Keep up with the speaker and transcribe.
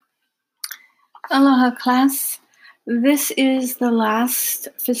Aloha class. This is the last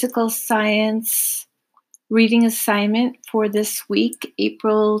physical science reading assignment for this week,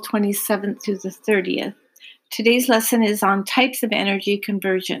 April 27th to the 30th. Today's lesson is on types of energy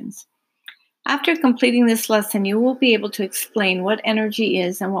conversions. After completing this lesson, you will be able to explain what energy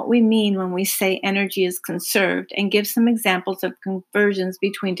is and what we mean when we say energy is conserved and give some examples of conversions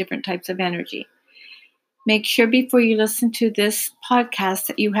between different types of energy. Make sure before you listen to this podcast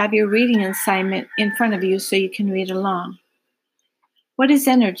that you have your reading assignment in front of you so you can read along. What is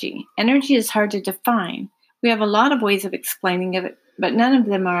energy? Energy is hard to define. We have a lot of ways of explaining it, but none of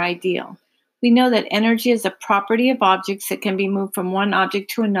them are ideal. We know that energy is a property of objects that can be moved from one object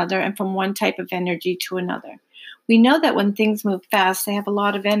to another and from one type of energy to another. We know that when things move fast, they have a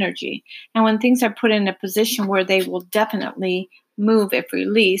lot of energy, and when things are put in a position where they will definitely move if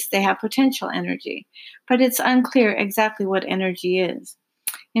released, they have potential energy. But it's unclear exactly what energy is.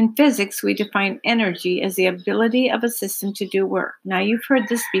 In physics, we define energy as the ability of a system to do work. Now, you've heard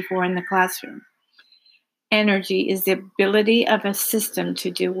this before in the classroom. Energy is the ability of a system to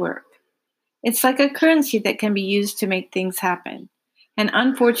do work. It's like a currency that can be used to make things happen. And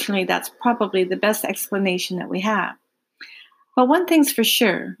unfortunately, that's probably the best explanation that we have. But one thing's for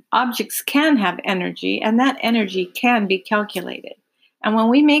sure, objects can have energy, and that energy can be calculated. And when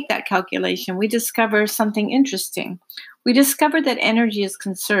we make that calculation, we discover something interesting. We discover that energy is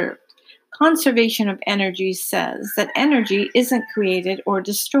conserved. Conservation of energy says that energy isn't created or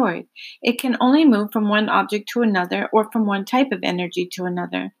destroyed. It can only move from one object to another or from one type of energy to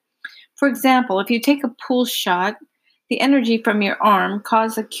another. For example, if you take a pool shot, the energy from your arm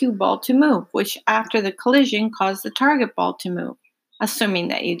caused the cue ball to move, which after the collision caused the target ball to move, assuming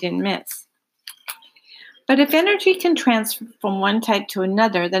that you didn't miss. But if energy can transfer from one type to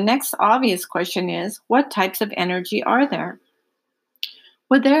another, the next obvious question is, what types of energy are there?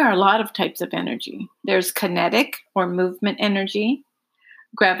 Well, there are a lot of types of energy. There's kinetic or movement energy,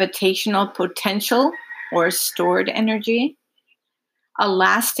 gravitational potential or stored energy,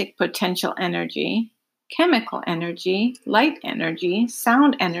 elastic potential energy, chemical energy, light energy,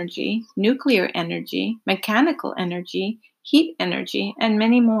 sound energy, nuclear energy, mechanical energy, heat energy, and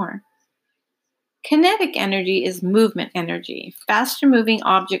many more. Kinetic energy is movement energy. Faster moving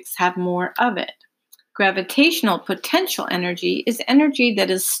objects have more of it. Gravitational potential energy is energy that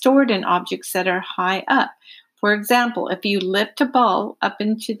is stored in objects that are high up. For example, if you lift a ball up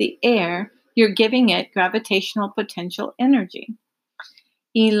into the air, you're giving it gravitational potential energy.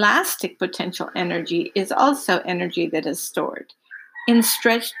 Elastic potential energy is also energy that is stored in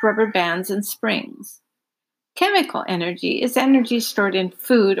stretched rubber bands and springs. Chemical energy is energy stored in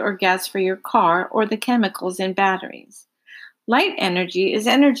food or gas for your car or the chemicals in batteries. Light energy is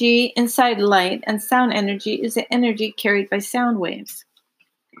energy inside light, and sound energy is the energy carried by sound waves.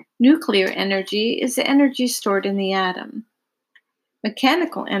 Nuclear energy is the energy stored in the atom.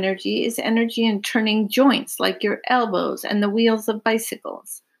 Mechanical energy is energy in turning joints like your elbows and the wheels of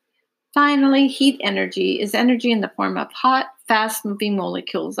bicycles. Finally, heat energy is energy in the form of hot, fast-moving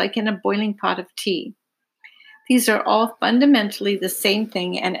molecules like in a boiling pot of tea. These are all fundamentally the same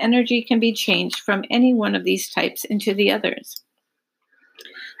thing, and energy can be changed from any one of these types into the others.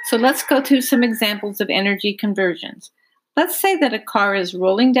 So let's go through some examples of energy conversions. Let's say that a car is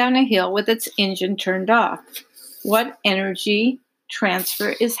rolling down a hill with its engine turned off. What energy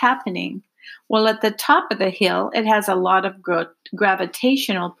transfer is happening? Well, at the top of the hill, it has a lot of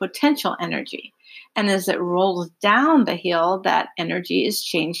gravitational potential energy. And as it rolls down the hill, that energy is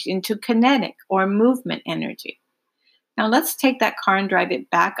changed into kinetic or movement energy. Now let's take that car and drive it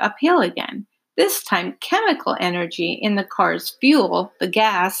back uphill again. This time, chemical energy in the car's fuel, the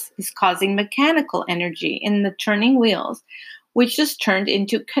gas, is causing mechanical energy in the turning wheels, which is turned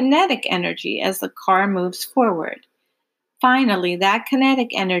into kinetic energy as the car moves forward. Finally, that kinetic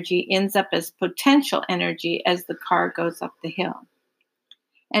energy ends up as potential energy as the car goes up the hill.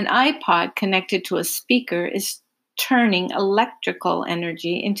 An iPod connected to a speaker is turning electrical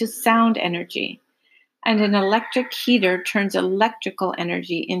energy into sound energy, and an electric heater turns electrical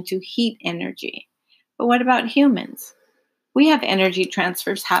energy into heat energy. But what about humans? We have energy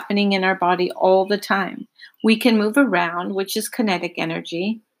transfers happening in our body all the time. We can move around, which is kinetic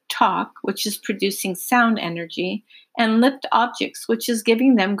energy, talk, which is producing sound energy, and lift objects, which is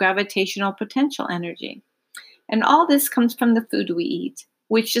giving them gravitational potential energy. And all this comes from the food we eat,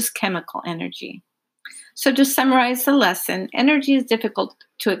 which is chemical energy. So to summarize the lesson, energy is difficult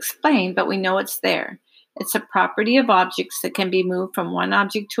to explain, but we know it's there. It's a property of objects that can be moved from one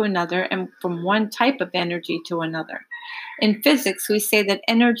object to another and from one type of energy to another. In physics, we say that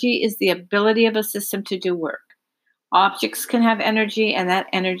energy is the ability of a system to do work. Objects can have energy, and that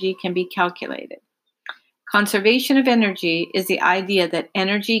energy can be calculated. Conservation of energy is the idea that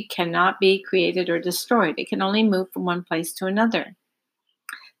energy cannot be created or destroyed. It can only move from one place to another.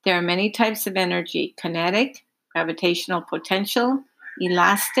 There are many types of energy: kinetic, gravitational potential,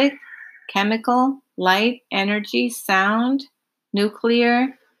 elastic, chemical, light, energy, sound,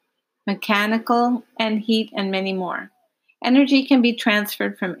 nuclear, mechanical, and heat, and many more. Energy can be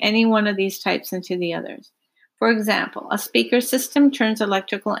transferred from any one of these types into the others. For example, a speaker system turns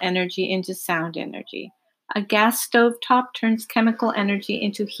electrical energy into sound energy. A gas stove top turns chemical energy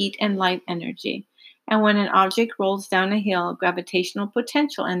into heat and light energy. And when an object rolls down a hill, gravitational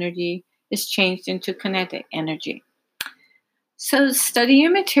potential energy is changed into kinetic energy. So study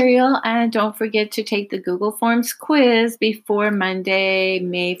your material and don't forget to take the Google Forms quiz before Monday,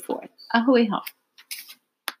 May 4th. Ahui ho.